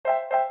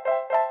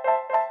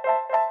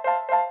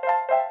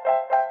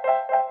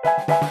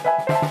Hello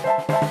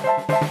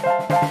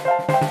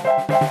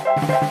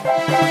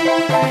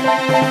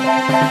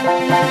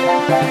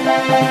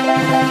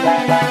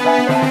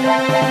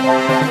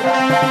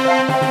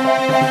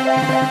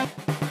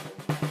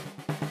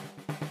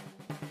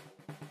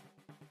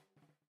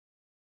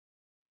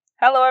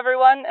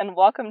everyone, and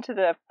welcome to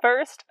the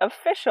first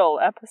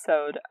official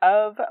episode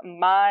of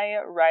My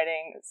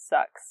Writing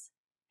Sucks.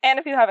 And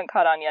if you haven't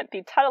caught on yet,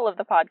 the title of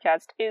the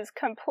podcast is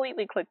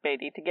completely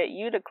clickbaity to get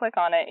you to click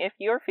on it if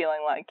you're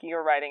feeling like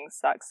your writing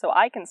sucks, so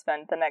I can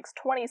spend the next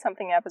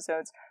 20-something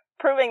episodes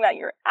proving that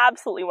you're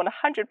absolutely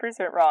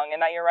 100% wrong and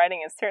that your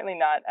writing is certainly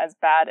not as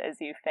bad as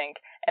you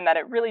think, and that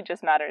it really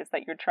just matters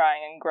that you're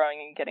trying and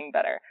growing and getting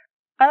better.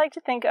 I like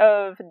to think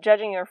of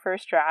judging your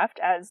first draft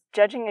as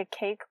judging a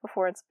cake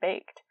before it's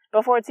baked.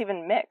 Before it's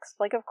even mixed.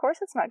 Like, of course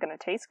it's not going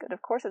to taste good.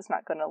 Of course it's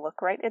not going to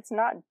look right. It's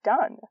not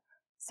done.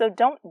 So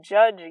don't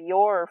judge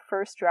your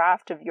first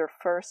draft of your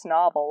first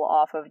novel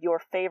off of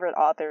your favorite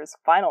author's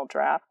final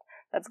draft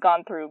that's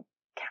gone through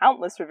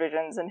countless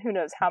revisions and who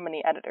knows how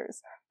many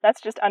editors.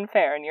 That's just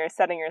unfair, and you're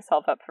setting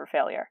yourself up for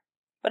failure.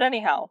 But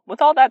anyhow, with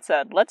all that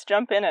said, let's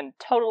jump in and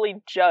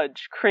totally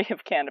judge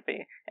Creative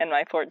Canopy and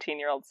my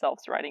 14-year-old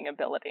self's writing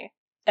ability.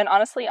 And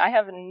honestly, I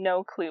have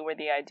no clue where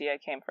the idea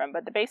came from,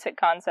 but the basic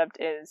concept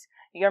is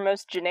your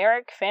most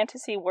generic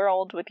fantasy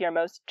world with your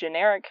most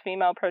generic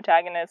female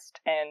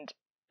protagonist, and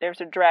there's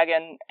a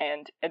dragon,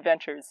 and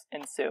adventures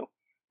ensue.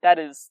 That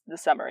is the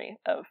summary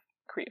of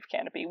Creative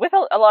Canopy, with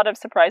a lot of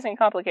surprising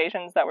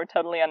complications that were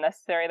totally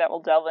unnecessary that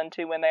we'll delve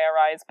into when they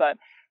arise, but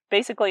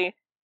basically,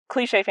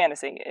 cliché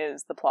fantasy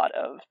is the plot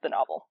of the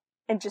novel.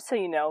 And just so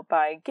you know,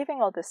 by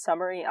giving all this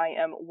summary, I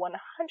am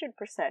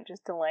 100%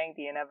 just delaying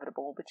the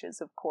inevitable, which is,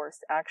 of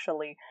course,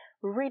 actually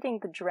reading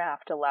the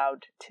draft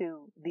aloud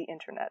to the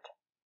internet.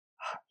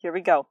 Here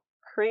we go.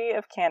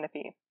 Creative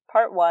Canopy,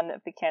 Part 1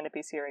 of the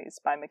Canopy series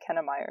by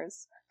McKenna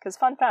Myers. Because,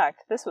 fun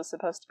fact, this was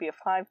supposed to be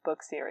a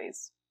 5-book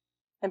series.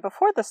 And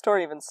before the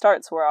story even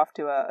starts, we're off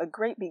to a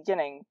great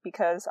beginning,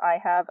 because I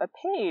have a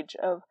page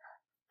of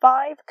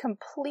 5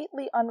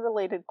 completely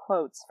unrelated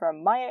quotes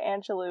from Maya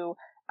Angelou,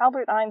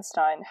 Albert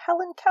Einstein,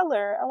 Helen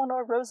Keller,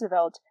 Eleanor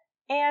Roosevelt,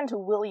 and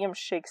William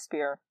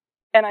Shakespeare.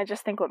 And I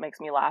just think what makes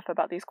me laugh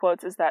about these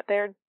quotes is that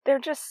they're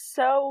just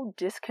so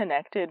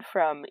disconnected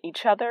from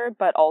each other,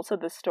 but also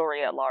the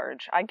story at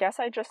large. I guess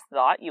I just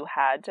thought you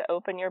had to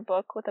open your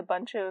book with a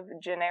bunch of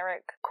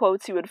generic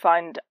quotes you would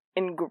find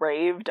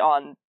engraved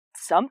on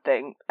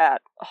something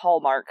at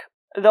Hallmark.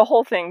 The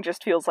whole thing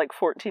just feels like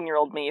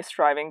 14-year-old me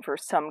striving for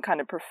some kind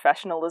of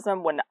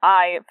professionalism when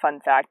I,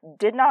 fun fact,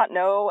 did not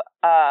know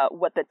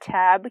what the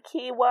tab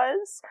key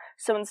was.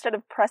 So instead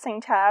of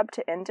pressing tab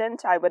to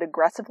indent, I would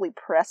aggressively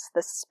press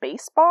the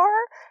space bar.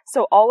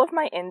 So all of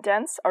my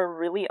indents are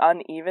really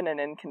uneven and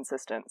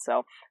inconsistent.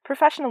 So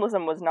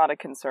professionalism was not a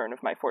concern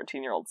of my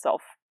 14-year-old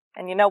self.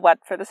 And you know what?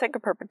 For the sake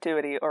of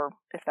perpetuity, or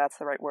if that's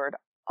the right word,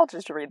 I'll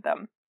just read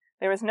them.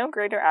 There is no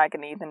greater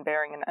agony than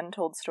bearing an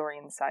untold story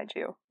inside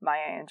you.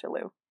 Maya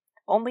Angelou.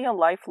 Only a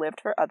life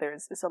lived for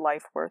others is a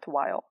life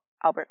worthwhile.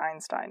 Albert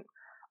Einstein.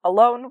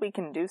 Alone we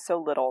can do so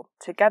little.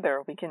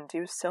 Together we can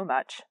do so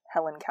much.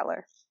 Helen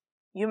Keller.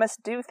 You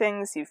must do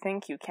things you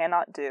think you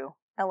cannot do.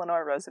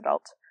 Eleanor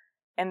Roosevelt.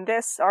 And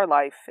this, our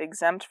life,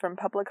 exempt from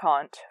public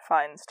haunt,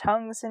 finds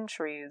tongues in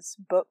trees,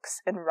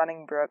 books in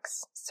running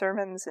brooks,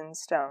 sermons in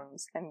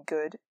stones, and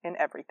good in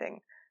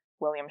everything.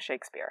 William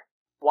Shakespeare.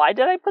 Why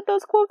did I put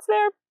those quotes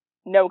there?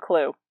 No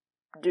clue.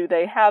 Do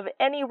they have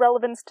any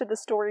relevance to the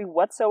story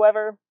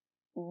whatsoever?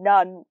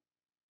 None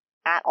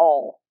at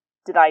all.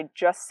 Did I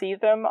just see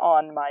them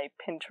on my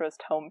Pinterest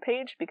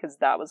homepage because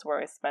that was where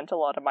I spent a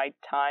lot of my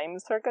time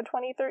circa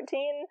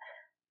 2013?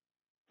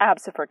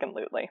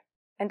 Abso-freaking-lutely.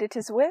 And it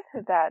is with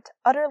that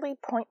utterly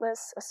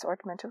pointless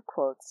assortment of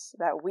quotes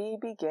that we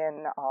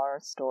begin our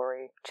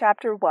story.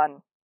 Chapter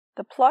 1.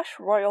 The plush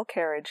royal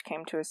carriage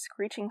came to a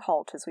screeching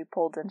halt as we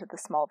pulled into the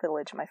small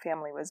village my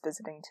family was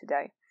visiting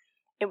today.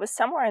 It was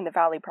somewhere in the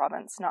Valley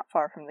province, not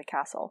far from the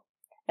castle.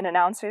 An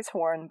announcer's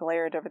horn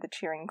blared over the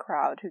cheering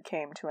crowd, who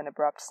came to an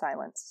abrupt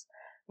silence.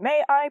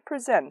 May I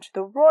present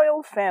the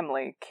royal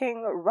family,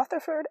 King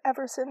Rutherford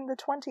Everson the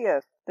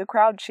 20th. The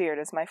crowd cheered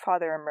as my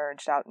father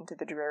emerged out into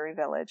the dreary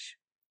village.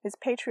 His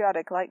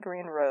patriotic light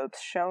green robes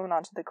shone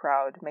onto the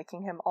crowd,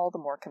 making him all the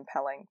more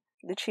compelling.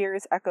 The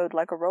cheers echoed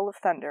like a roll of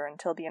thunder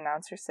until the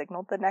announcer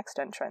signaled the next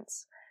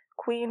entrance.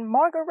 Queen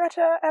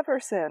Margaretta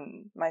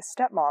Everson! My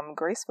stepmom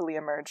gracefully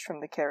emerged from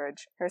the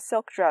carriage, her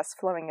silk dress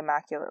flowing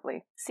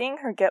immaculately. Seeing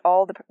her get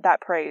all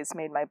that praise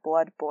made my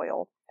blood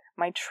boil.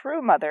 My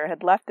true mother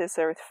had left this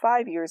earth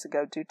 5 years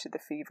ago due to the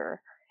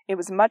fever. It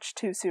was much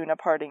too soon a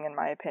parting, in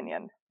my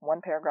opinion. 1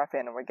 paragraph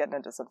in, and we're getting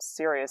into some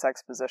serious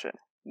exposition.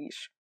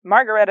 Yeesh.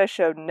 Margaretta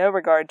showed no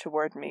regard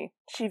toward me.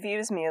 She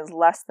views me as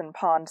less than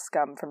pond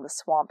scum from the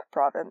swamp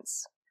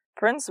province.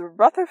 Prince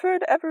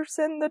Rutherford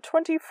Everson the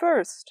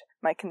 21st!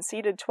 My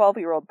conceited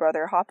 12-year-old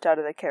brother hopped out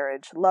of the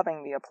carriage,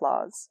 loving the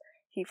applause.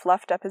 He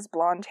fluffed up his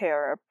blonde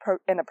hair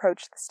and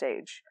approached the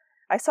stage.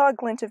 I saw a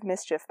glint of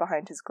mischief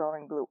behind his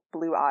glowing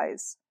blue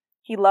eyes.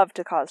 He loved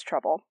to cause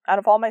trouble. Out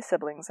of all my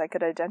siblings, I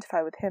could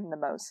identify with him the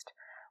most.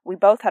 We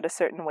both had a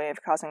certain way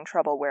of causing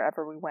trouble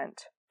wherever we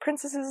went.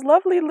 Princess's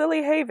lovely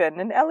Lily Haven,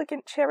 an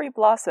elegant cherry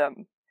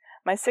blossom.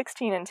 My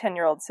 16 and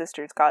 10-year-old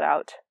sisters got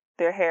out,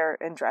 their hair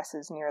and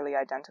dresses nearly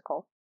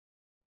identical.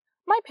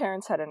 My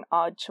parents had an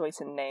odd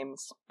choice in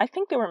names. I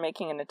think they were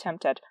making an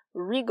attempt at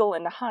regal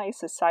and high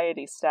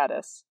society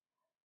status.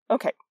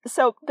 Okay,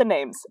 so the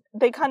names.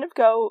 They kind of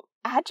go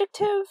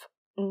adjective,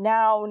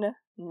 noun,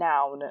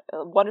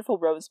 wonderful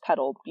rose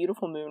petal,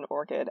 beautiful moon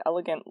orchid,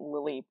 elegant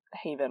lily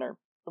haven, or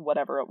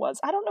whatever it was.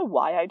 I don't know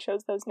why I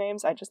chose those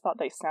names, I just thought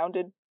they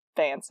sounded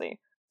fancy.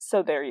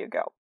 So there you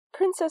go.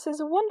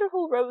 Princess's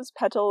wonderful rose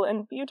petal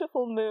and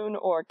beautiful moon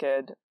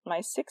orchid. My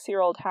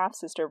 6-year-old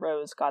half-sister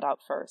Rose got out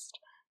first.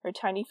 Her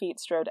tiny feet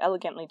strode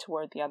elegantly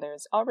toward the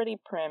others, already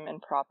prim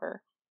and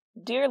proper.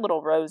 Dear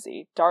little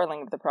Rosie,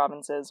 darling of the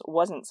provinces,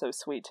 wasn't so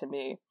sweet to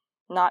me.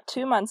 Not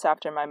 2 months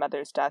after my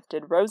mother's death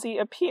did Rosie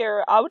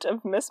appear out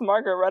of Miss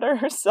Margaretta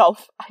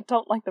herself. I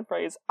don't like the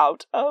phrase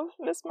out of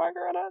Miss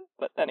Margaretta,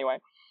 but anyway.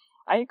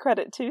 I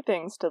credit 2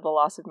 things to the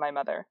loss of my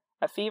mother,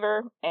 a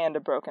fever and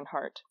a broken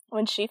heart.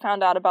 When she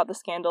found out about the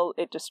scandal,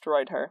 it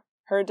destroyed her.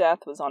 Her death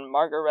was on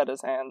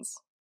Margaretta's hands.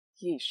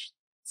 Yeesh,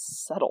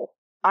 subtle.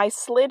 I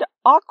slid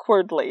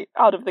awkwardly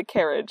out of the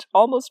carriage,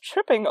 almost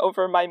tripping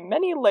over my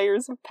many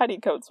layers of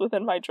petticoats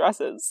within my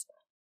dresses.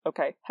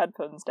 Okay,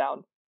 headphones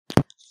down.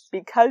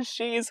 Because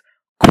she's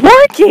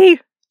quirky!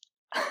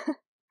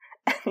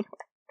 Anyway,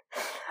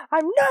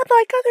 I'm not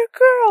like other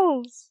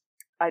girls!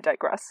 I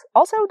digress.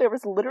 Also, there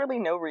was literally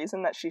no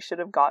reason that she should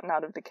have gotten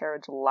out of the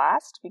carriage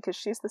last, because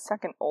she's the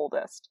second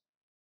oldest.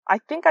 I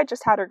think I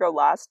just had her go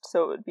last,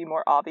 so it would be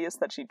more obvious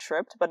that she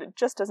tripped, but it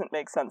just doesn't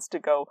make sense to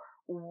go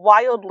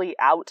wildly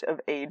out of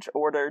age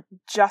order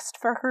just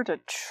for her to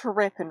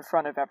trip in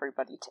front of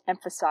everybody to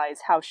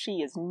emphasize how she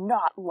is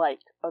not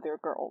like other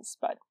girls.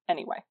 But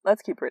anyway,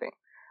 let's keep reading.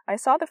 I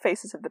saw the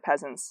faces of the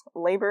peasants,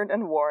 labored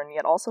and worn,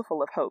 yet also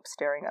full of hope,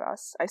 staring at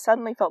us. I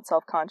suddenly felt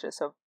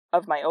self-conscious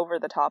of my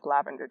over-the-top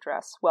lavender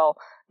dress. Well,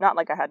 not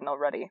like I hadn't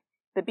already.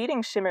 The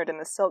beading shimmered and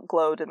the silk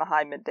glowed in the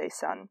high midday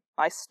sun.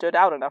 I stood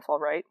out enough, all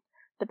right.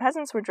 The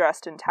peasants were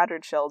dressed in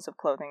tattered shells of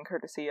clothing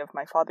courtesy of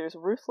my father's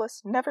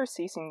ruthless,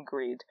 never-ceasing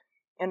greed.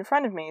 In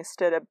front of me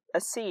stood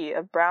a sea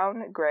of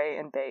brown, gray,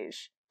 and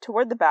beige.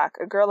 Toward the back,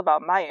 a girl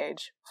about my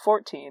age,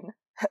 14,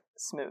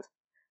 smooth,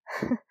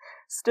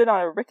 stood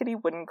on a rickety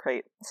wooden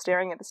crate,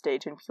 staring at the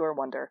stage in pure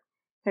wonder.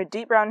 Her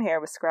deep brown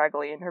hair was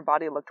scraggly, and her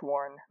body looked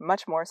worn,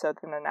 much more so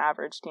than an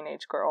average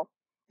teenage girl.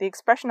 The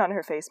expression on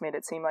her face made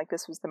it seem like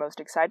this was the most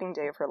exciting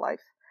day of her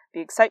life.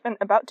 The excitement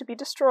about to be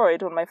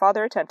destroyed when my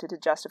father attempted to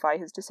justify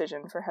his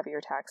decision for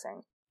heavier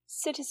taxing.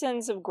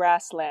 Citizens of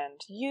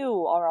Grassland,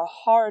 you are a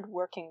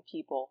hard-working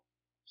people.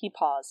 He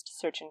paused,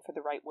 searching for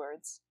the right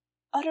words.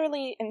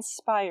 Utterly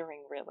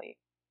inspiring, really.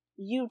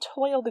 You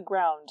toil the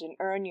ground and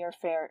earn your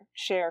fair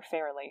share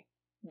fairly.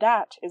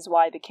 That is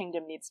why the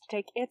kingdom needs to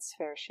take its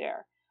fair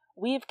share.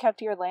 We've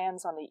kept your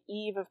lands on the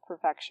eve of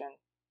perfection.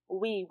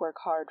 We work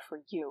hard for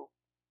you.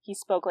 He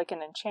spoke like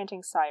an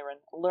enchanting siren,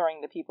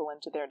 luring the people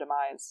into their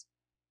demise.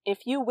 If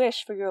you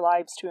wish for your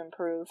lives to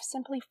improve,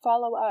 simply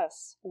follow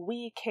us.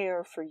 We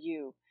care for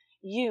you.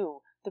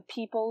 You, the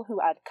people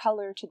who add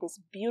color to this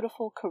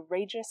beautiful,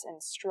 courageous,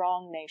 and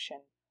strong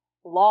nation.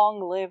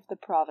 Long live the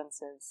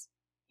provinces.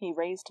 He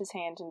raised his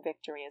hand in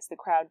victory as the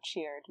crowd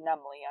cheered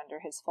numbly under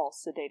his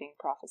false sedating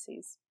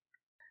prophecies.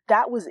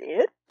 That was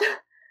it?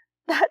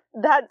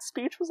 That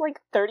speech was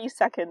like 30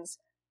 seconds,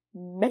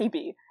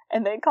 maybe.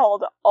 And they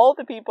called all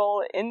the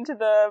people into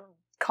the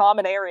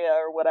common area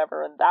or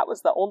whatever, and that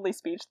was the only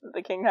speech that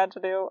the king had to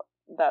do.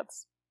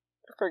 That's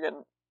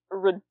friggin'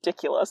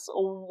 ridiculous.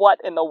 What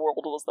in the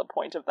world was the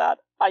point of that?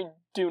 I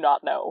do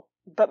not know.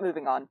 But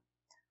moving on.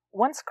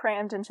 Once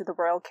crammed into the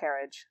royal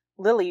carriage,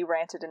 Lily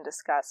ranted in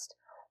disgust.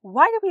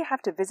 Why do we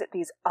have to visit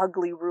these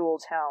ugly rural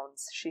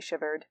towns? She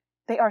shivered.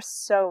 They are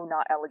so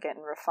not elegant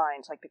and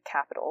refined like the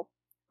capital.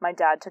 My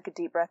dad took a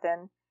deep breath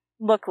in.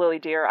 Look, Lily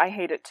dear, I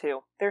hate it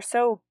too. They're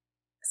so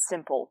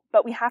simple,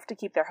 but we have to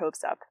keep their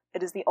hopes up.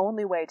 It is the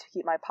only way to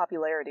keep my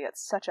popularity at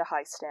such a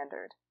high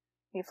standard.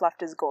 He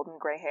fluffed his golden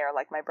gray hair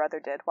like my brother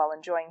did while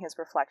enjoying his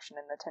reflection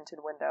in the tinted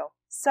window.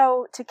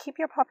 So, to keep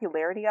your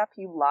popularity up,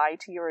 you lie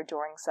to your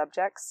adoring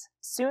subjects?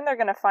 Soon they're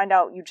gonna find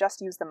out you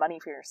just use the money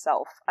for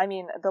yourself. I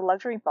mean, the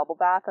luxury bubble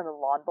bath and the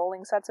lawn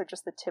bowling sets are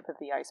just the tip of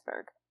the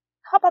iceberg.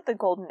 How about the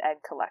golden egg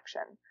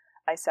collection?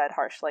 I said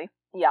harshly.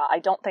 Yeah, I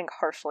don't think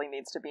harshly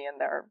needs to be in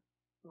there.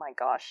 My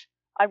gosh.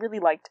 I really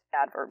liked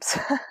adverbs.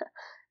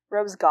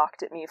 Rose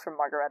gawked at me from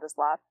Margaretta's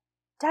lap.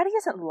 Daddy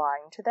isn't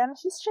lying to them,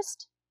 he's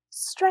just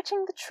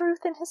stretching the truth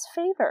in his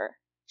favor.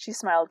 She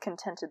smiled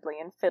contentedly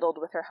and fiddled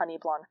with her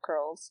honey-blonde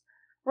curls.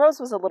 Rose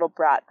was a little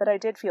brat, but I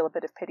did feel a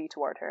bit of pity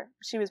toward her.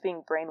 She was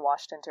being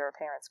brainwashed into her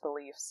parents'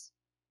 beliefs.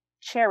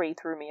 Cherry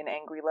threw me an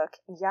angry look.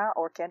 Yeah,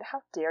 Orchid,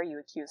 how dare you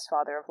accuse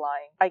father of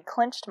lying? I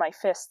clenched my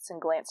fists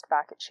and glanced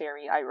back at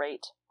Cherry,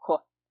 irate. Huh.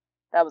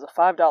 That was a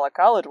 $5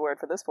 college word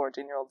for this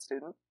 14-year-old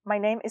student. My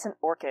name isn't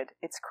Orchid,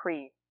 it's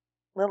Cree.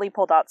 Lily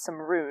pulled out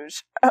some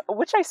rouge,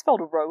 which I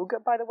spelled rogue,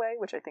 by the way,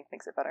 which I think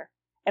makes it better,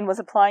 and was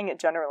applying it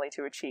generally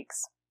to her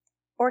cheeks.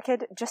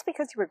 Orchid, just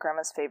because you were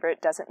Grandma's favorite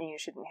doesn't mean you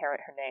should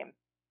inherit her name.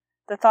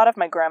 The thought of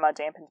my grandma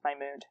dampened my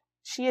mood.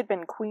 She had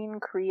been Queen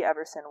Cree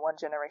Everson 1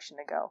 generation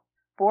ago.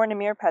 Born a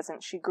mere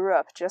peasant, she grew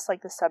up just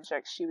like the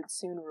subjects she would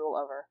soon rule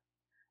over.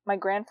 My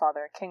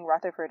grandfather, King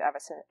Rutherford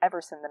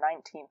Everson the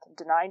 19th,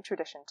 denied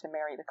tradition to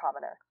marry the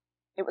commoner.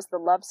 It was the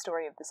love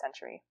story of the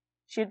century.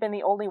 She had been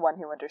the only one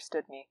who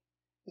understood me.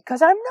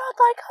 Because I'm not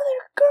like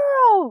other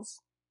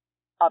girls!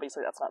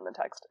 Obviously that's not in the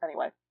text,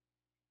 anyway.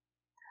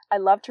 I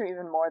loved her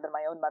even more than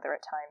my own mother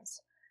at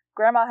times.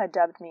 Grandma had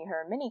dubbed me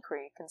her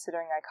mini-Cree,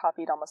 considering I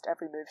copied almost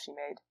every move she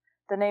made.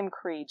 The name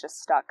Cree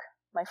just stuck.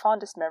 My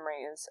fondest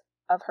memory is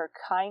of her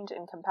kind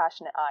and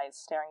compassionate eyes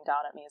staring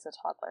down at me as a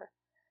toddler.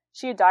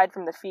 She had died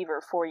from the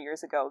fever 4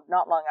 years ago,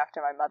 not long after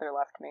my mother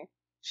left me.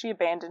 She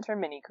abandoned her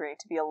mini-Cree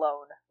to be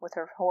alone with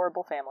her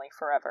horrible family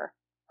forever.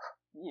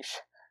 Yeesh.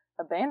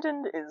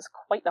 Abandoned is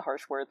quite the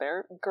harsh word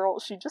there. Girl,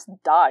 she just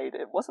died.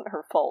 It wasn't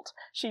her fault.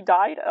 She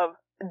died of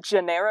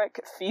generic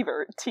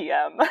fever,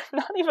 TM.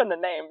 Not even a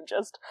name,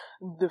 just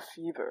the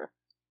fever.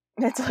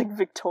 It's like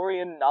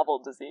Victorian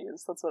novel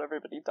disease. That's what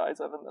everybody dies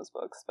of in those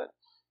books, but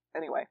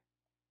anyway.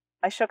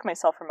 I shook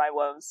myself from my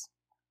woes.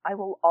 I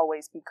will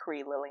always be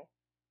Cree, Lily.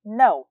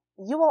 No,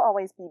 you will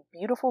always be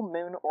beautiful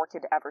Moon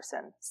Orchid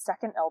Everson,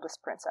 second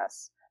eldest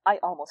princess. I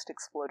almost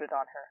exploded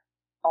on her.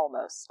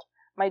 Almost.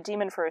 My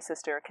demon for a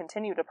sister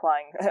continued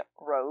applying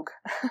rogue,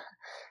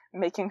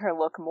 making her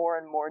look more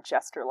and more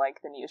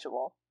jester-like than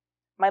usual.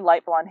 My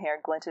light blonde hair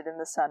glinted in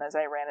the sun as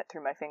I ran it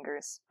through my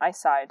fingers. I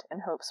sighed,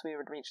 in hopes we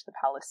would reach the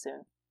palace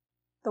soon.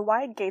 The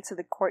wide gates of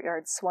the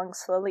courtyard swung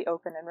slowly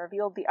open and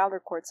revealed the outer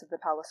courts of the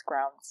palace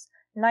grounds.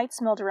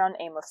 Knights milled around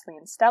aimlessly,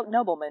 and stout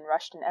noblemen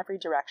rushed in every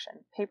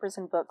direction, papers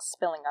and books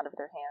spilling out of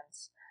their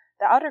hands.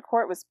 The outer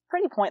court was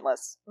pretty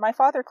pointless. My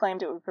father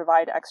claimed it would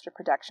provide extra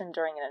protection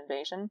during an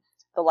invasion,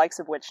 the likes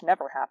of which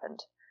never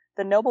happened.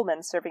 The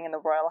noblemen serving in the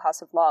Royal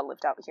House of Law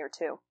lived out here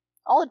too.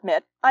 I'll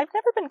admit, I've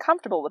never been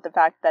comfortable with the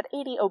fact that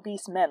 80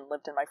 obese men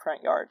lived in my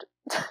front yard.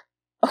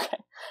 Okay,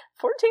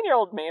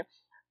 14-year-old me,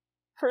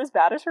 for as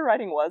bad as her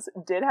writing was,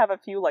 did have a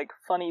few,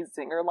 funny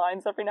zinger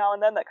lines every now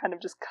and then that kind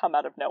of just come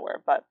out of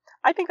nowhere, but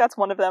I think that's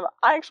one of them.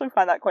 I actually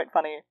find that quite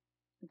funny.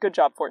 Good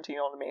job,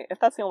 14-year-old me. If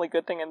that's the only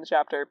good thing in the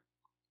chapter,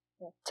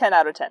 10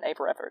 out of 10, A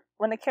for effort.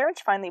 When the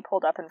carriage finally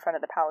pulled up in front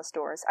of the palace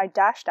doors, I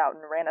dashed out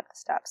and ran up the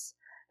steps.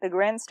 The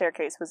grand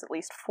staircase was at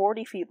least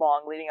 40 feet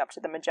long, leading up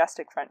to the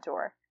majestic front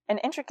door. An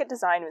intricate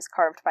design was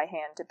carved by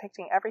hand,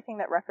 depicting everything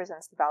that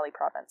represents the Valley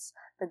Province.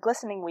 The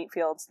glistening wheat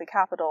fields, the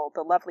capital,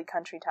 the lovely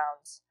country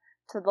towns.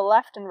 To the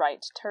left and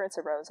right, turrets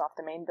arose off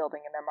the main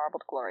building in their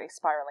marbled glory,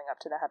 spiraling up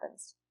to the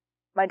heavens.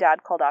 My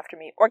dad called after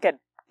me, "Orchid,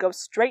 go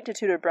straight to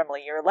Tutor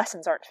Brimley, your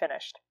lessons aren't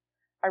finished."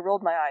 I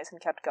rolled my eyes and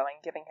kept going,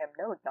 giving him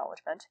no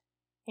acknowledgement.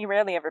 He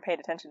rarely ever paid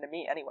attention to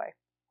me anyway.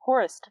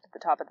 Horace stood at the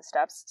top of the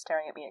steps,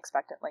 staring at me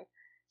expectantly.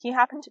 He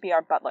happened to be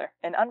our butler,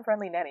 an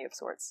unfriendly nanny of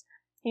sorts.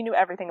 He knew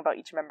everything about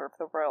each member of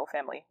the royal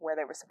family, where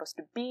they were supposed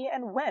to be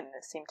and when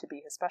seemed to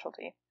be his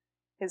specialty.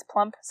 His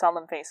plump,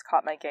 solemn face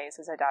caught my gaze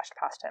as I dashed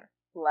past him.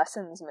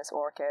 "Lessons, Miss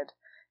Orchid."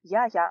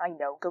 Yeah, I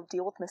know. Go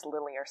deal with Miss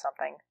Lily or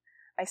something."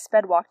 I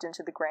sped-walked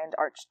into the grand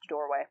arched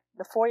doorway.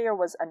 The foyer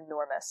was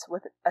enormous,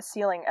 with a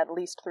ceiling at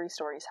least 3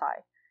 stories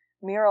high.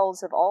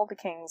 Murals of all the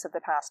kings of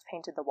the past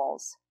painted the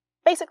walls.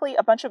 Basically,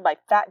 a bunch of my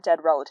fat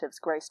dead relatives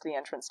graced the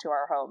entrance to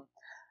our home.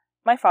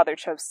 My father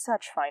chose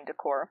such fine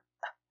decor.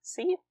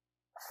 See?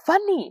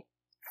 Funny!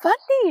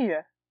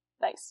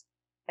 Nice.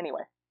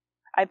 Anyway,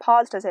 I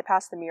paused as I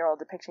passed the mural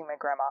depicting my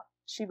grandma.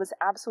 She was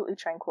absolutely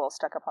tranquil,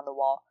 stuck up on the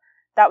wall.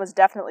 That was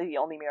definitely the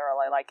only mural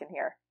I like in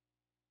here.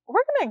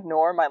 We're gonna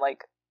ignore my,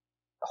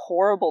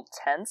 horrible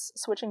tense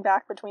switching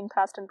back between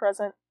past and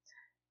present.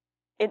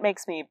 It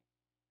makes me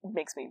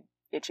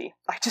itchy.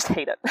 I just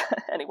hate it.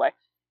 Anyway.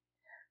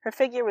 Her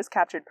figure was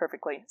captured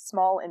perfectly,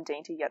 small and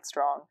dainty yet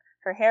strong.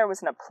 Her hair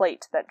was in a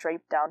plait that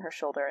draped down her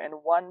shoulder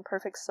in one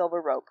perfect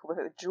silver rope with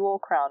a jewel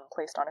crown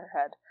placed on her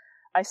head.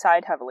 I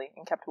sighed heavily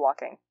and kept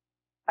walking.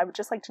 I would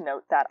just like to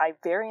note that I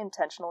very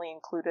intentionally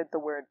included the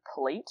word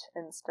plait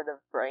instead of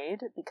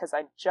braid, because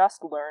I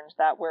just learned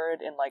that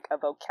word in, a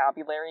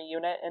vocabulary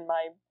unit in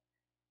my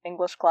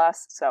English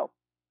class, so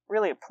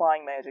really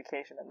applying my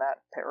education in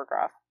that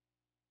paragraph.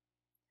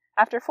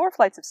 After 4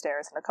 flights of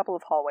stairs and a couple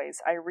of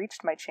hallways, I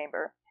reached my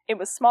chamber. It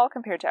was small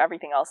compared to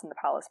everything else in the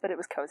palace, but it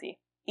was cozy.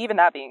 Even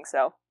that being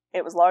so,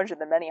 it was larger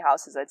than many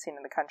houses I'd seen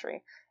in the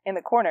country. In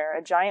the corner,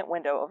 a giant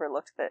window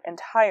overlooked the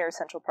entire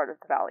central part of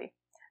the valley.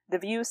 The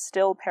view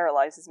still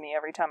paralyzes me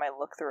every time I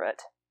look through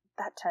it.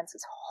 That tense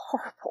is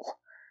horrible.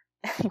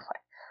 Anyway.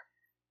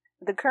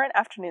 The current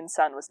afternoon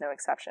sun was no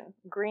exception.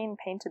 Green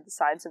painted the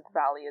sides of the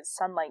valley as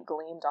sunlight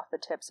gleamed off the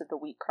tips of the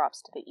wheat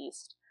crops to the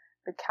east.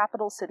 The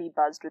capital city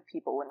buzzed with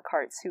people in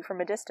carts who from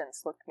a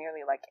distance looked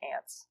merely like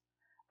ants.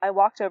 I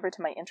walked over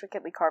to my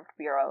intricately carved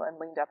bureau and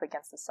leaned up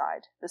against the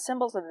side. The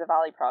symbols of the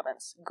Valley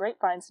Province,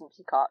 grapevines and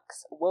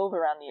peacocks, wove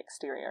around the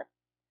exterior.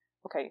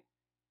 Okay,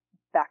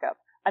 back up.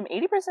 I'm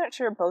 80%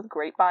 sure both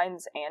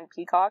grapevines and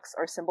peacocks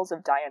are symbols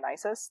of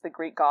Dionysus, the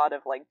Greek god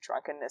of, like,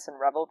 drunkenness and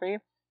revelry.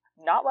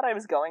 Not what I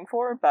was going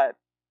for, but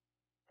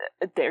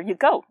there you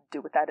go.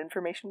 Do with that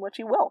information what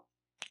you will.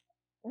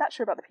 Not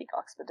sure about the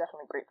peacocks, but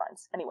definitely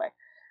grapevines. Anyway,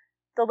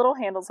 the little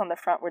handles on the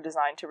front were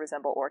designed to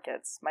resemble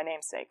orchids, my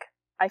namesake.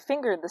 I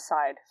fingered the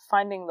side,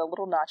 finding the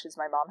little notches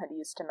my mom had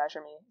used to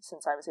measure me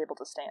since I was able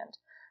to stand.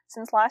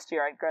 Since last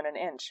year I'd grown an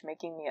inch,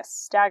 making me a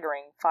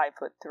staggering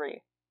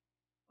 5'3".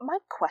 My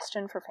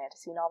question for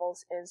fantasy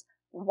novels is,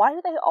 why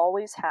do they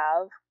always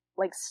have,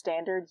 like,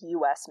 standard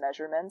US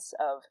measurements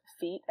of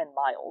feet and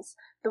miles?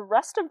 The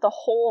rest of the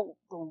whole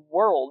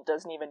world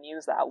doesn't even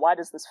use that. Why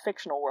does this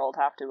fictional world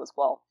have to as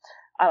well?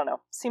 I don't know.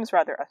 Seems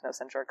rather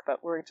ethnocentric,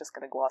 but we're just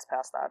gonna gloss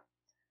past that.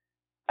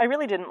 I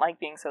really didn't like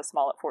being so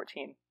small at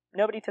 14.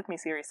 Nobody took me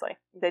seriously.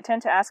 They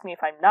tend to ask me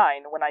if I'm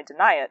 9. When I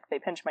deny it, they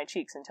pinch my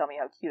cheeks and tell me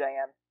how cute I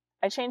am.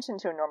 I changed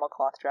into a normal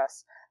cloth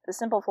dress. The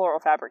simple floral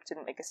fabric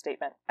didn't make a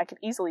statement. I could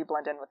easily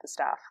blend in with the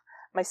staff.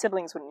 My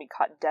siblings wouldn't be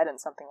caught dead in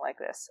something like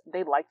this.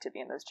 They'd like to be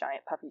in those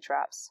giant puffy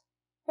traps.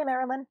 Hey,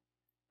 Marilyn.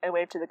 I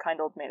waved to the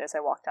kind old maid as I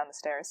walked down the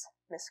stairs.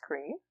 Miss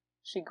Cree?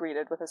 She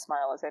greeted with a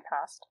smile as I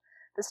passed.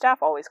 The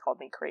staff always called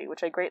me Cree,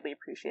 which I greatly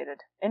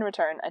appreciated. In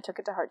return, I took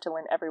it to heart to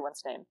learn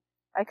everyone's name.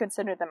 I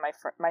considered them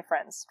my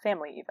friends,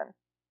 family even.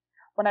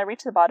 When I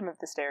reached the bottom of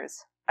the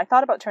stairs, I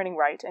thought about turning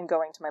right and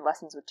going to my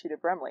lessons with Tutor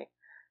Brumley.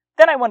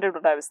 Then I wondered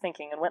what I was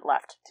thinking and went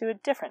left, to a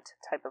different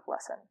type of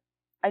lesson.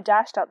 I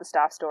dashed out the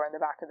staff's door in the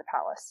back of the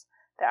palace.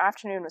 The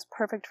afternoon was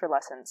perfect for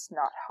lessons,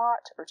 not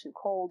hot or too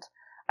cold.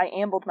 I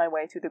ambled my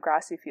way through the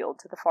grassy field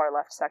to the far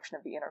left section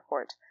of the inner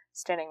court.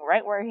 Standing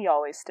right where he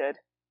always stood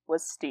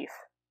was Steef.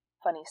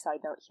 Funny side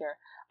note here.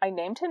 I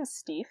named him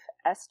Steef,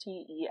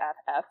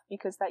 S-T-E-F-F,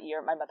 because that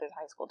year my mother's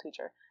a high school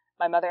teacher.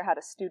 My mother had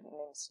a student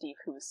named Steve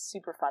who was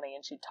super funny,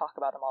 and she'd talk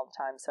about him all the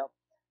time, so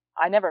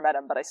I never met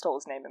him, but I stole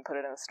his name and put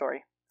it in a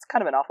story. It's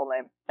kind of an awful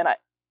name,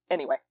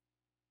 anyway.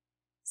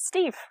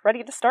 Steve,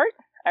 ready to start?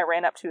 I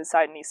ran up to his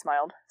side and he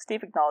smiled.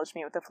 Steve acknowledged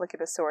me with a flick of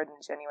his sword and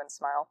a genuine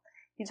smile.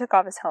 He took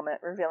off his helmet,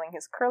 revealing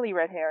his curly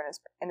red hair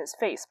and his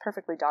face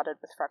perfectly dotted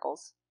with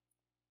freckles.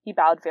 He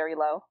bowed very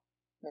low.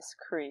 Miss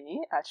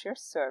Cree, at your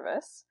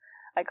service.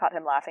 I caught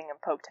him laughing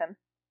and poked him.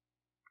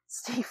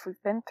 Steve,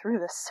 we've been through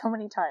this so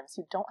many times,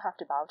 you don't have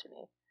to bow to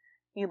me.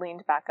 He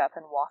leaned back up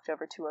and walked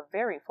over to a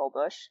very full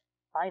bush.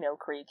 I know,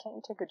 Cree, can't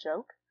you take a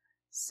joke?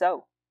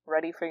 So,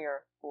 ready for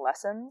your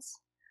lessons?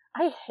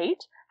 I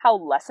hate how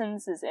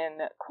lessons is in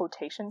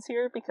quotations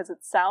here because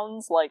it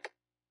sounds like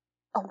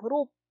a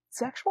little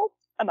sexual,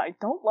 and I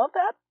don't love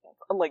that.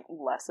 Like,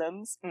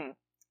 lessons.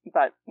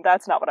 But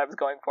that's not what I was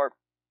going for.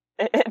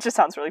 It just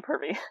sounds really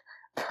pervy.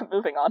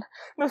 Moving on.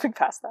 Moving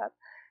past that.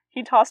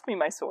 He tossed me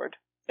my sword.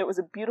 It was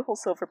a beautiful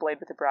silver blade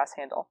with a brass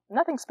handle.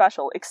 Nothing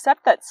special,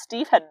 except that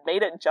Steve had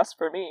made it just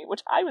for me,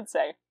 which I would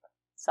say,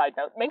 side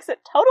note, makes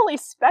it totally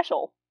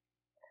special.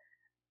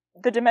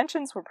 The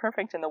dimensions were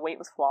perfect and the weight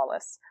was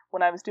flawless.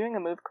 When I was doing a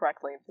move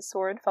correctly, the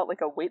sword felt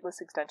like a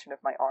weightless extension of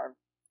my arm.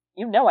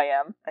 You know I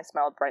am, I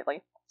smiled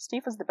brightly.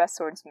 Steve was the best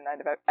swordsman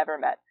I'd ever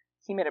met.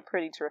 He made a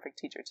pretty terrific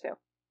teacher, too.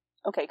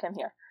 Okay, come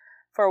here.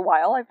 For a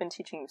while, I've been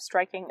teaching you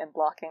striking and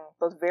blocking,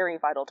 both very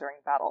vital during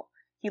battle.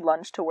 He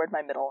lunged toward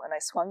my middle, and I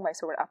swung my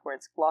sword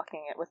upwards,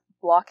 blocking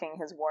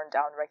his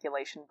worn-down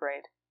regulation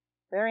braid.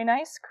 Very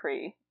nice,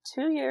 Cree.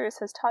 2 years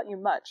has taught you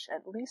much,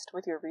 at least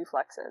with your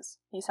reflexes.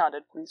 He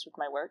sounded pleased with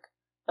my work.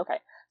 Okay,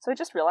 so I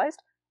just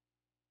realized,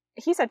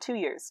 he said 2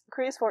 years.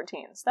 Cree is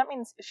 14, so that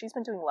means she's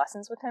been doing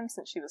lessons with him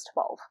since she was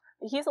 12.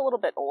 He's a little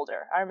bit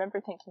older. I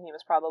remember thinking he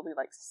was probably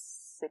like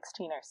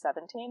 16 or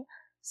 17.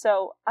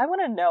 So I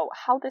want to know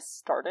how this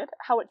started,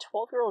 how a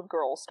 12-year-old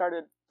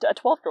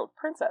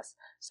princess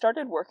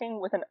started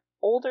working with an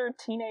older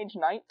teenage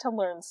knight to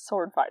learn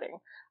sword fighting.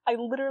 I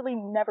literally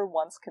never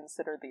once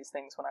considered these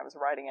things when I was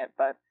writing it,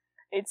 but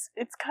it's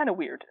kind of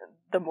weird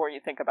the more you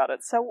think about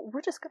it, so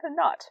we're just gonna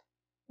not.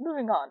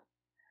 Moving on.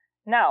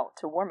 Now,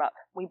 to warm up,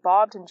 we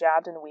bobbed and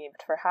jabbed and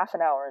weaved for half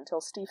an hour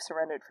until Steve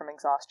surrendered from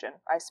exhaustion.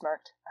 I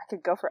smirked. I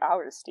could go for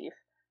hours, Steve.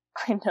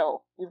 I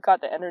know, you've got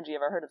the energy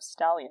of a herd of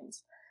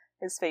stallions.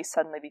 His face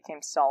suddenly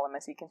became solemn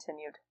as he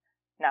continued.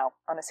 Now,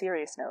 on a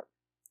serious note,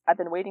 I've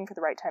been waiting for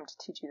the right time to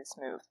teach you this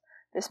move.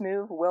 This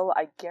move will,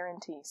 I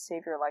guarantee,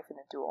 save your life in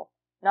a duel.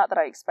 Not that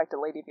I expect a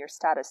lady of your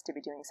status to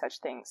be doing such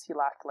things, he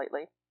laughed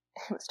lightly.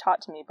 It was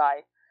taught to me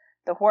by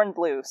the horn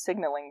blew,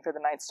 signaling for the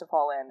knights to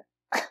fall in.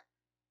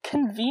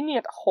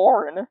 Convenient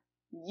horn!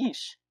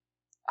 Yeesh.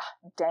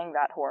 Dang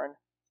that horn.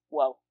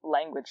 Whoa,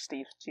 language,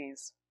 Steve,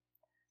 jeez.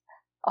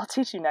 I'll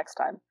teach you next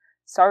time.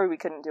 Sorry we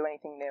couldn't do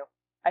anything new.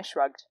 I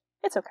shrugged.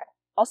 It's okay.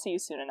 I'll see you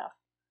soon enough.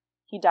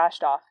 He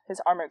dashed off,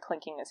 his armor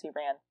clinking as he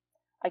ran.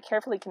 I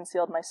carefully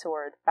concealed my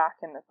sword back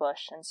in the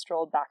bush and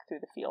strolled back through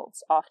the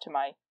fields, off to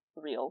my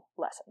real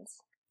lessons.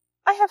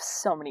 I have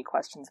so many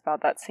questions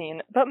about that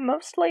scene, but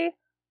mostly,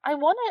 I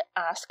want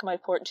to ask my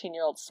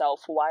 14-year-old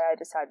self why I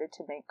decided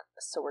to make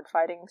sword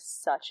fighting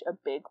such a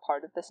big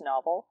part of this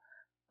novel.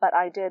 but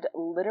I did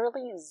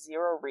literally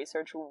zero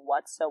research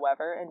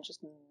whatsoever and just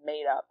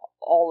made up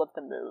all of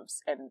the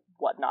moves and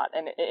whatnot,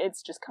 and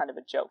it's just kind of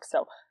a joke,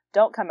 so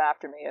don't come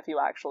after me if you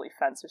actually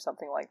fence or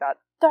something like that.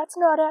 That's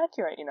not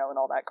accurate, and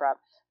all that crap.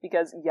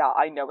 Because, yeah,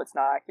 I know it's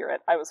not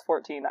accurate. I was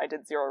 14, I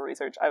did zero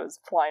research, I was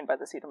flying by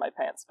the seat of my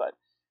pants, but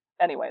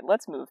anyway,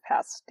 let's move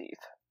past Steve.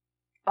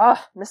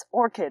 Miss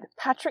Orchid,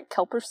 Patrick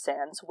Kelper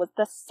Sands was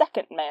the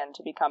second man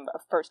to become a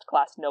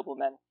first-class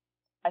nobleman.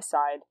 I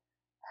sighed.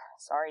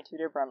 Sorry,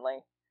 Tutor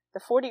Brumley.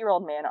 The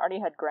 40-year-old man already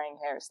had graying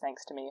hairs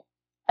thanks to me.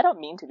 I don't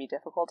mean to be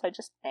difficult, I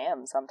just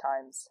am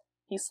sometimes.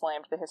 He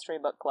slammed the history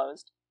book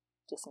closed.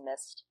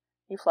 Dismissed.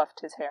 He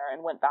fluffed his hair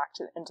and went back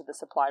into the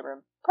supply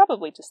room,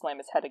 probably to slam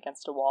his head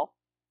against a wall.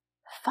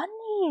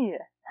 Funny!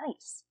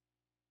 Nice.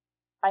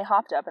 I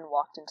hopped up and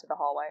walked into the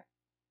hallway.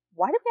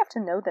 Why do we have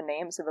to know the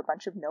names of a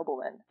bunch of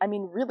noblemen? I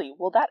mean, really,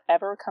 will that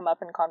ever come up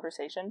in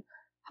conversation?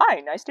 Hi,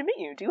 nice to meet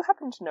you. Do you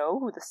happen to know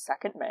who the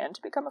second man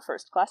to become a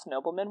first-class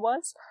nobleman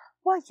was?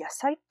 Why, yes,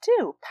 I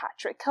do.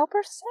 Patrick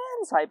Kelper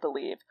Sands, I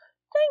believe.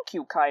 Thank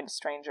you, kind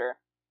stranger.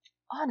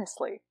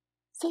 Honestly.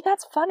 See,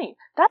 that's funny.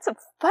 That's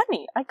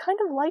funny. I kind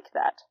of like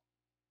that.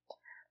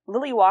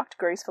 Lily walked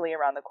gracefully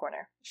around the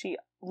corner. She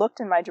looked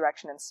in my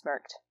direction and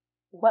smirked.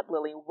 What,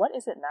 Lily? What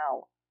is it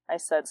now? I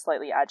said,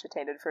 slightly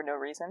agitated for no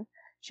reason.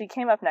 She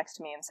came up next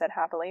to me and said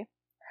happily,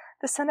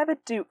 The son of a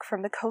duke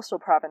from the coastal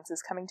province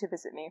is coming to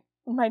visit me.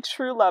 My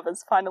true love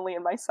is finally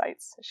in my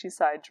sights, she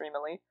sighed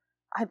dreamily.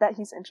 I bet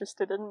he's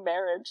interested in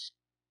marriage.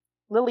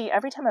 Lily,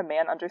 every time a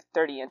man under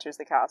 30 enters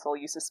the castle,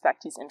 you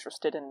suspect he's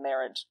interested in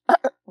marriage.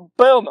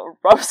 Boom!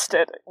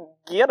 Roasted!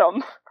 Get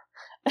him!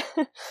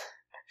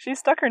 She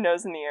stuck her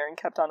nose in the air and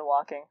kept on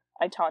walking.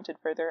 I taunted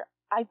further.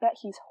 I bet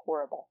he's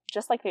horrible,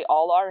 just like they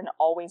all are and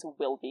always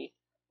will be.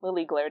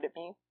 Lily glared at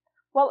me.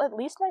 Well, at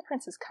least my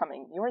prince is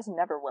coming. Yours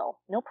never will.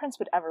 No prince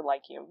would ever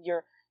like you.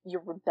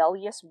 You're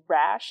rebellious,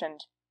 rash,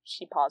 and...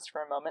 She paused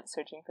for a moment,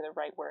 searching for the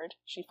right word.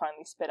 She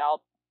finally spit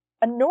out,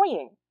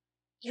 annoying!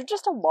 You're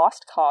just a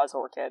lost cause,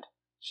 Orchid.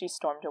 She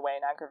stormed away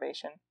in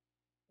aggravation.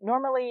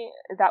 Normally,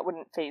 that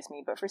wouldn't faze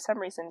me, but for some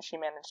reason she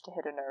managed to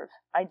hit a nerve.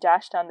 I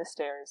dashed down the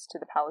stairs to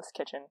the palace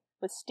kitchen,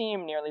 with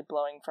steam nearly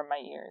blowing from my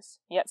ears,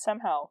 yet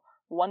somehow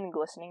one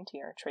glistening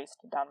tear traced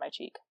down my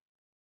cheek.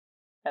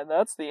 And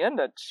that's the end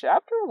of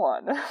Chapter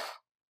 1.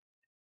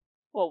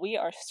 Well, we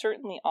are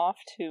certainly off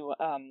to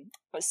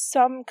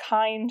some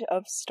kind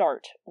of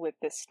start with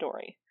this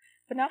story.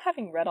 But now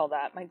having read all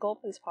that, my goal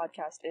for this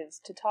podcast is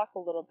to talk a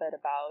little bit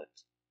about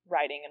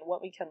writing and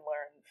what we can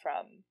learn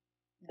from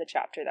the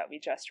chapter that we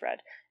just read.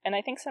 And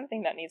I think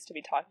something that needs to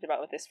be talked about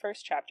with this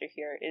first chapter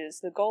here is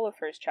the goal of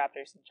first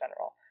chapters in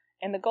general.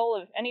 And the goal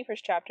of any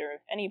first chapter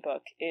of any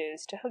book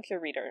is to hook your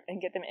reader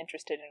and get them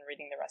interested in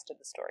reading the rest of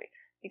the story.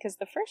 Because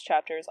the first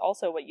chapter is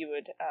also what you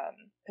would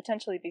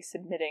potentially be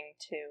submitting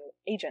to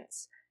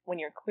agents when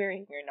you're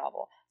querying your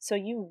novel. So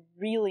you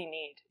really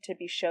need to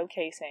be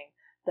showcasing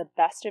the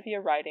best of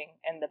your writing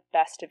and the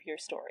best of your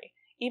story.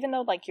 Even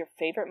though your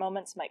favorite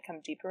moments might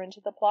come deeper into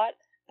the plot,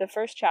 the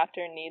first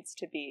chapter needs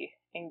to be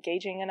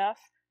engaging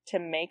enough to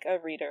make a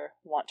reader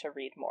want to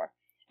read more.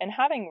 And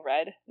having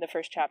read the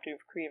first chapter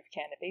of Cree of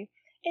Canopy,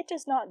 it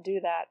does not do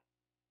that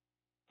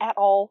at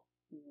all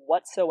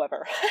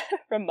whatsoever,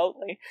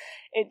 remotely.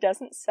 It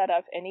doesn't set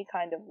up any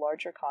kind of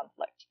larger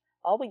conflict.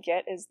 All we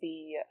get is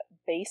the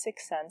basic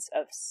sense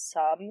of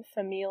some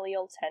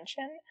familial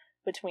tension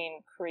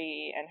between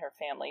Cree and her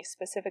family,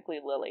 specifically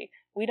Lily.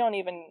 We don't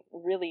even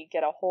really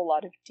get a whole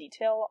lot of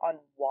detail on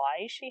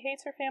why she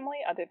hates her family,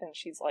 other than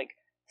she's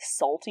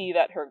salty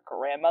that her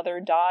grandmother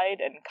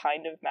died and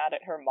kind of mad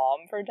at her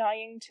mom for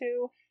dying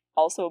too.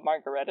 Also,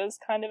 Margaretta's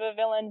kind of a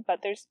villain,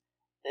 but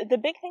the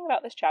big thing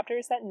about this chapter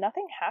is that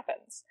nothing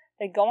happens.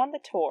 They go on the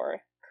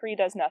tour, Cree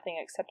does nothing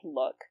except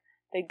look.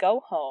 They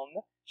go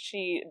home,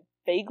 she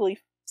vaguely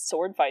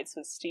sword fights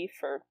with Steve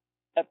for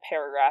a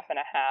paragraph and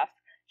a half.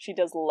 She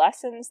does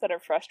lessons that are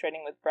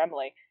frustrating with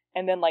Bremley,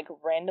 and then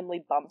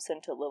randomly bumps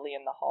into Lily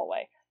in the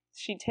hallway.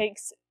 She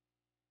takes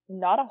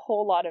not a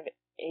whole lot of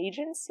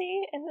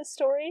agency in the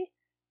story,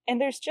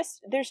 and there's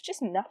just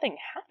nothing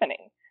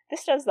happening.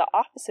 This does the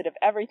opposite of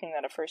everything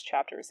that a first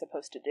chapter is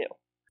supposed to do.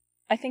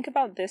 I think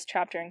about this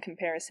chapter in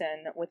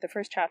comparison with the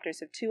first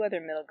chapters of two other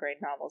middle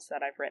grade novels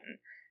that I've written.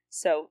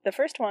 So, the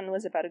first one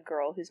was about a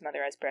girl whose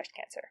mother has breast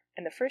cancer,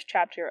 and the first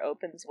chapter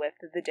opens with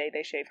the day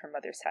they shave her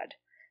mother's head.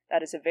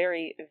 That is a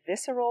very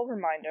visceral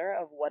reminder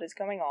of what is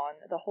going on,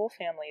 the whole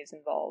family is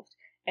involved,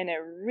 and it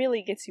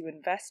really gets you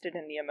invested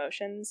in the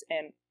emotions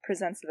and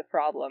presents the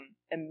problem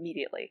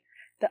immediately.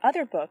 The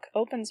other book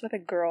opens with a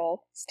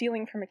girl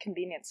stealing from a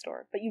convenience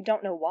store, but you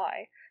don't know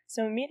why.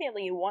 So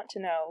immediately you want to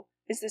know,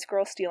 is this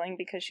girl stealing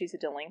because she's a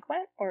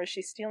delinquent, or is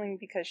she stealing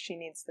because she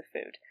needs the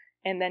food?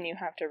 And then you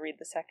have to read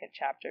the second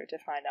chapter to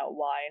find out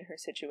why in her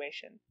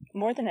situation.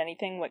 More than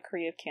anything, what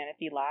Cree of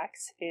Canopy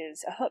lacks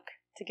is a hook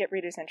to get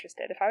readers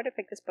interested. If I were to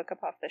pick this book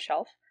up off the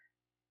shelf,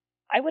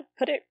 I would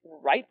put it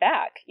right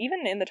back,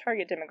 even in the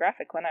target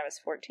demographic when I was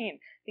 14,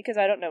 because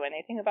I don't know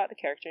anything about the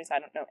characters, I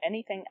don't know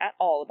anything at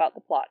all about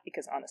the plot,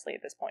 because honestly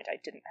at this point I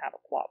didn't have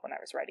a plot when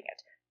I was writing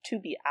it, to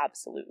be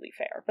absolutely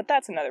fair, but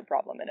that's another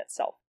problem in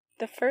itself.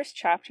 The first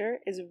chapter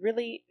is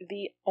really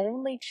the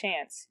only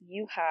chance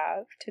you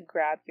have to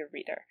grab your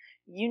reader.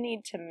 You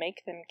need to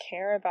make them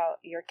care about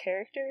your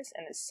characters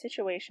and the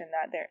situation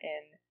that they're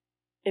in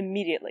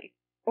immediately,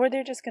 or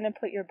they're just going to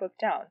put your book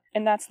down,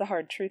 and that's the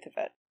hard truth of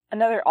it.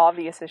 Another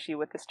obvious issue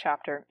with this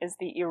chapter is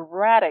the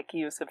erratic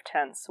use of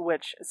tense,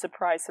 which,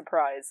 surprise,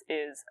 surprise,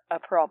 is a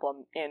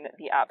problem in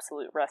the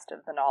absolute rest of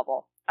the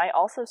novel. I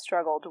also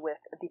struggled with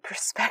the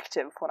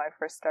perspective when I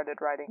first started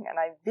writing, and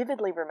I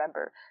vividly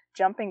remember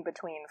jumping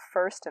between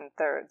first and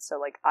third, so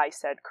like I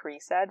said,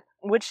 Cree said,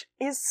 which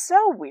is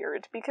so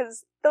weird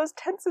because those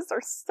tenses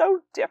are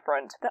so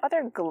different. The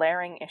other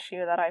glaring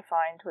issue that I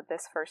find with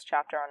this first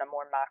chapter on a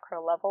more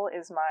macro level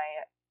is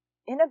my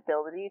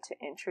inability to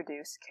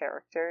introduce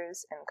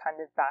characters and kind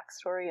of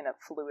backstory in a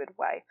fluid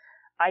way.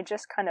 I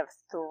just kind of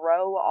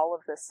throw all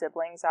of the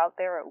siblings out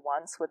there at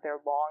once with their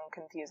long,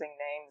 confusing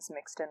names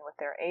mixed in with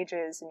their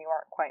ages, and you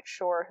aren't quite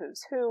sure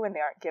who's who, and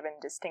they aren't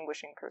given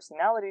distinguishing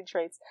personality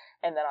traits,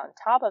 and then on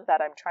top of that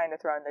I'm trying to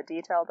throw in the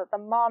detail that the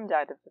mom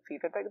died of the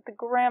fever, that the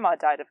grandma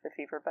died of the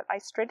fever, but I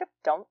straight up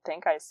don't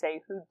think I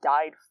say who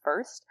died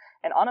first,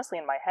 and honestly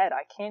in my head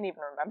I can't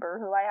even remember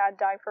who I had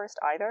die first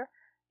either.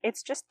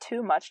 It's just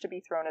too much to be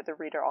thrown at the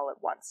reader all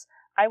at once.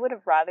 I would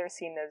have rather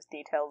seen those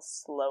details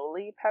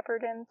slowly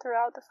peppered in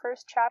throughout the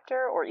first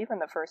chapter, or even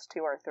the first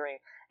 2 or 3,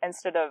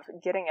 instead of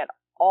getting it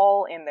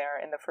all in there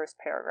in the first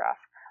paragraph.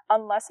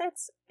 Unless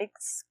it's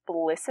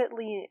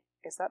explicitly,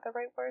 is that the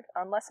right word?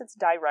 Unless it's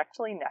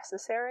directly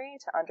necessary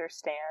to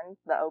understand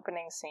the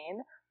opening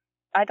scene,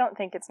 I don't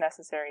think it's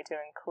necessary to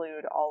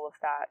include all of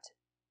that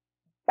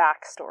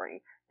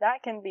backstory.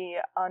 That can be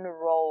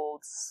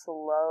unrolled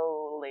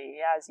slowly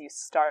as you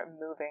start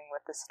moving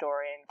with the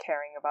story and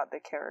caring about the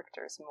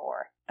characters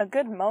more. A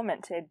good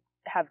moment to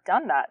have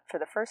done that for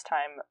the first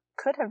time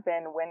could have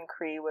been when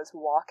Cree was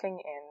walking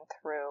in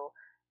through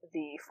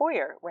the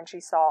foyer when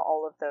she saw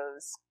all of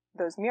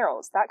those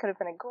murals. That could have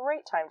been a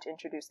great time to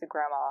introduce the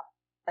grandma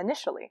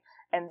initially,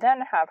 and then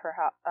have her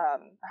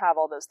have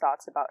all those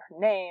thoughts about her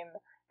name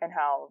and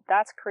how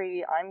that's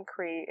Cree, I'm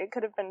Cree. It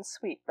could have been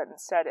sweet, but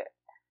instead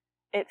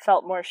it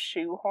felt more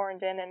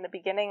shoehorned in the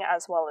beginning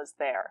as well as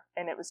there,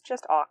 and it was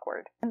just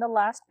awkward. And the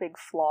last big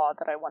flaw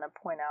that I want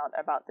to point out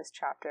about this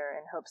chapter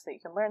in hopes that you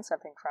can learn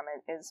something from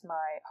it is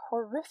my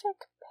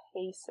horrific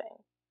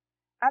pacing.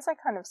 As I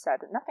kind of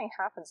said, nothing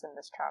happens in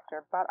this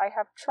chapter, but I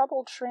have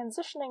trouble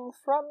transitioning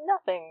from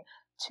nothing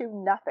to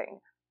nothing.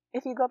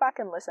 If you go back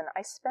and listen,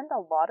 I spend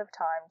a lot of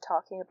time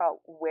talking about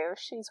where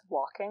she's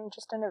walking,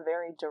 just in a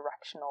very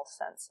directional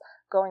sense.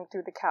 Going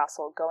through the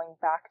castle, going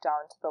back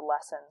down to the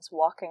lessons,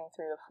 walking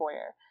through the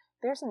foyer.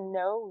 There's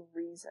no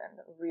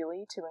reason,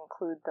 really, to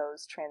include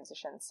those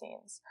transition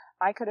scenes.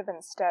 I could have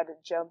instead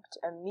jumped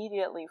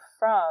immediately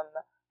from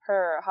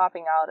her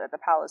hopping out at the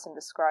palace and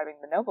describing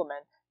the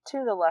nobleman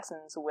to the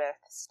lessons with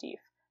Steve.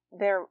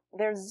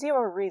 There's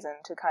zero reason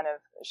to kind of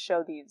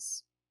show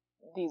these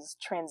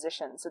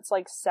transitions. It's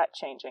like set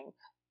changing.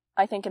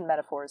 I think in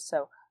metaphors,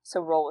 so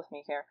roll with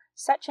me here.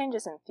 Set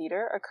changes in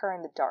theater occur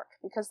in the dark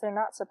because they're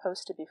not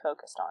supposed to be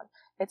focused on.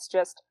 It's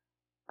just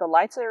the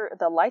lights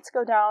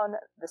go down,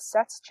 the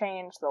sets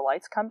change, the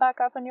lights come back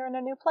up, and you're in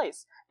a new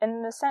place. And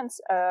in a sense,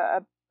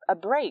 a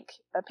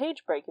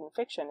page break in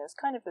fiction is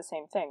kind of the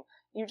same thing.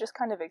 You just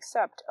kind of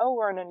accept, oh,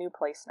 we're in a new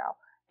place now.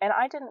 And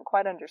I didn't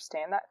quite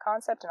understand that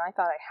concept, and I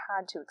thought I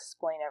had to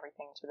explain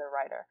everything to the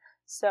writer.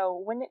 So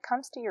when it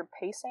comes to your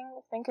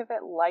pacing, think of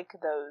it like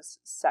those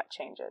set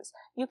changes.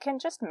 You can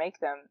just make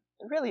them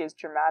really as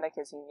dramatic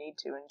as you need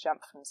to and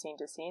jump from scene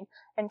to scene,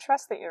 and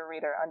trust that your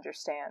reader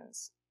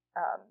understands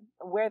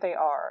where they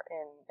are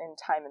in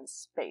time and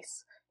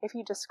space. If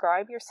you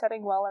describe your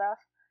setting well enough,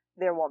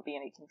 there won't be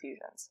any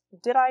confusions.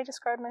 Did I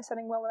describe my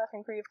setting well enough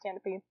in Cree of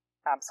Canopy?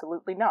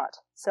 Absolutely not.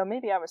 So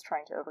maybe I was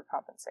trying to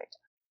overcompensate.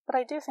 But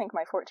I do think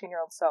my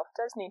 14-year-old self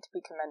does need to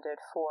be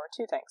commended for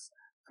 2 things.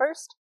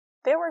 First,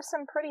 there were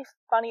some pretty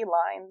funny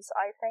lines,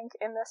 I think,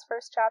 in this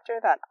first chapter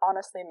that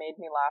honestly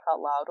made me laugh out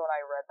loud when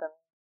I read them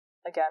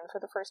again for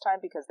the first time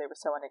because they were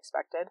so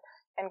unexpected.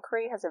 And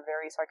Cree has a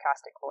very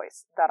sarcastic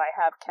voice that I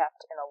have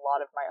kept in a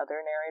lot of my other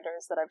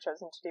narrators that I've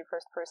chosen to do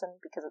first person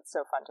because it's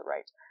so fun to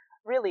write.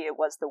 Really, it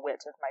was the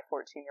wit of my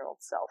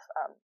 14-year-old self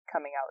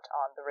coming out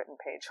on the written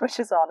page, which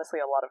is honestly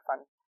a lot of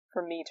fun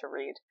for me to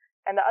read.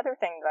 And the other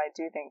thing that I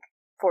do think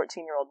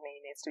 14-year-old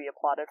me needs to be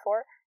applauded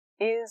for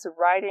is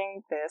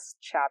writing this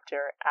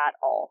chapter at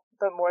all.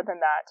 But more than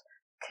that,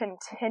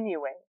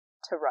 continuing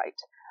to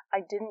write. I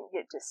didn't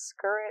get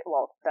discouraged.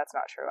 Well, that's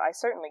not true. I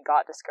certainly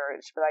got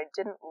discouraged, but I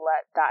didn't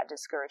let that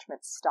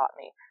discouragement stop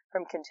me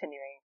from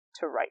continuing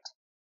to write.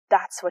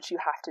 That's what you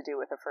have to do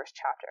with the first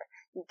chapter.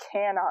 You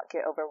cannot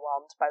get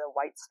overwhelmed by the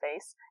white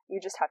space.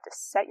 You just have to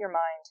set your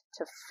mind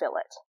to fill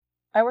it.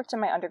 I worked in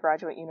my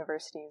undergraduate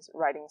university's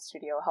writing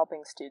studio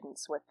helping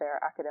students with their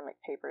academic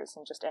papers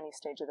in just any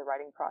stage of the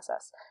writing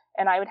process.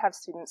 And I would have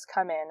students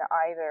come in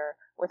either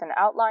with an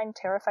outline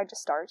terrified to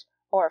start,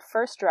 or a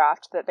first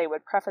draft that they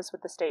would preface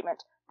with the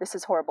statement, "This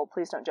is horrible,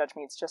 please don't judge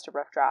me, it's just a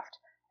rough draft."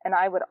 And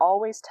I would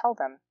always tell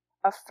them,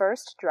 a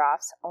first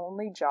draft's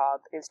only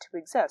job is to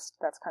exist.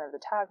 That's kind of the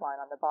tagline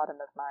on the bottom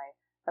of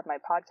my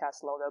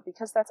podcast logo,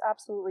 because that's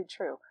absolutely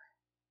true.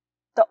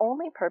 The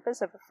only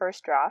purpose of a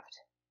first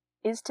draft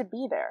is to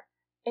be there.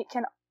 It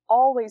can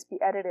always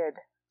be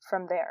edited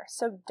from there.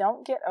 So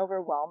don't get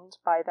overwhelmed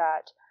by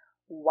that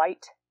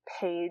white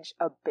page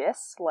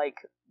abyss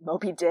like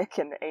Moby Dick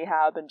and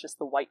Ahab and just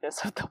the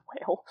whiteness of the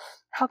whale.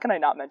 How can I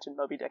not mention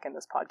Moby Dick in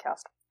this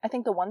podcast? I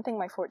think the one thing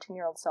my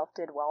 14-year-old self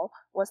did well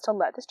was to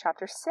let this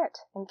chapter sit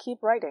and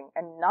keep writing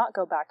and not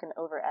go back and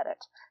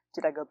over-edit.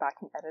 Did I go back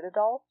and edit it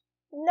all?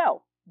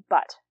 No,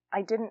 but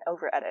I didn't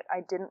over-edit.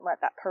 I didn't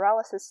let that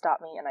paralysis stop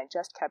me, and I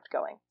just kept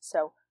going.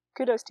 So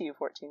kudos to you,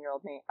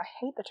 14-year-old me. I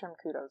hate the term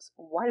kudos.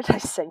 Why did I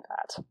say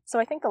that? So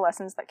I think the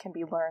lessons that can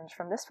be learned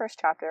from this first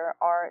chapter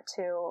are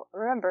to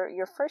remember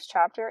your first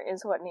chapter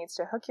is what needs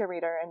to hook your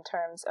reader in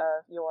terms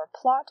of your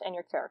plot and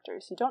your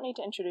characters. You don't need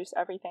to introduce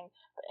everything,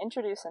 but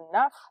introduce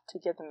enough to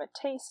give them a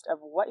taste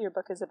of what your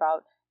book is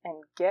about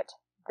and get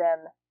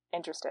them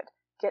interested.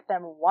 Get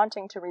them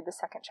wanting to read the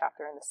second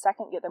chapter, and the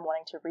second get them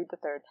wanting to read the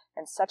third,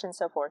 and such and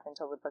so forth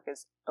until the book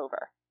is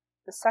over.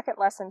 The second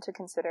lesson to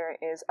consider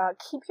is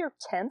keep your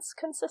tense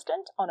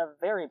consistent on a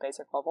very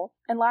basic level.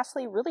 And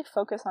lastly, really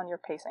focus on your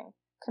pacing.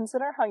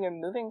 Consider how you're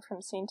moving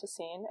from scene to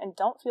scene and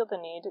don't feel the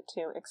need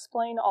to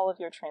explain all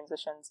of your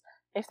transitions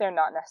if they're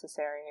not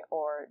necessary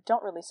or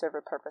don't really serve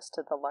a purpose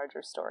to the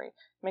larger story.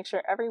 Make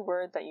sure every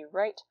word that you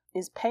write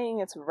is paying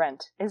its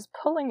rent, is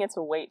pulling its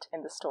weight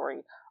in the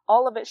story.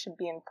 All of it should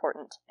be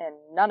important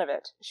and none of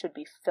it should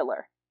be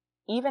filler.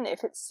 Even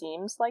if it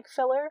seems like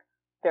filler,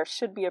 there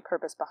should be a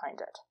purpose behind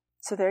it.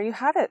 So there you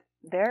have it.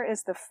 There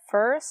is the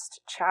first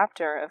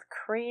chapter of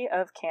Cree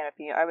of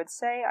Canopy. I would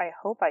say I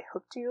hope I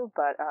hooked you,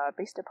 but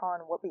based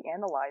upon what we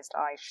analyzed,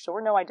 I sure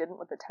know I didn't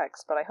with the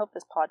text, but I hope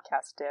this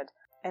podcast did.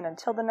 And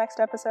until the next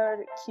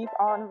episode, keep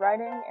on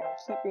writing and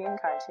keep being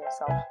kind to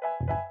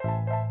yourself.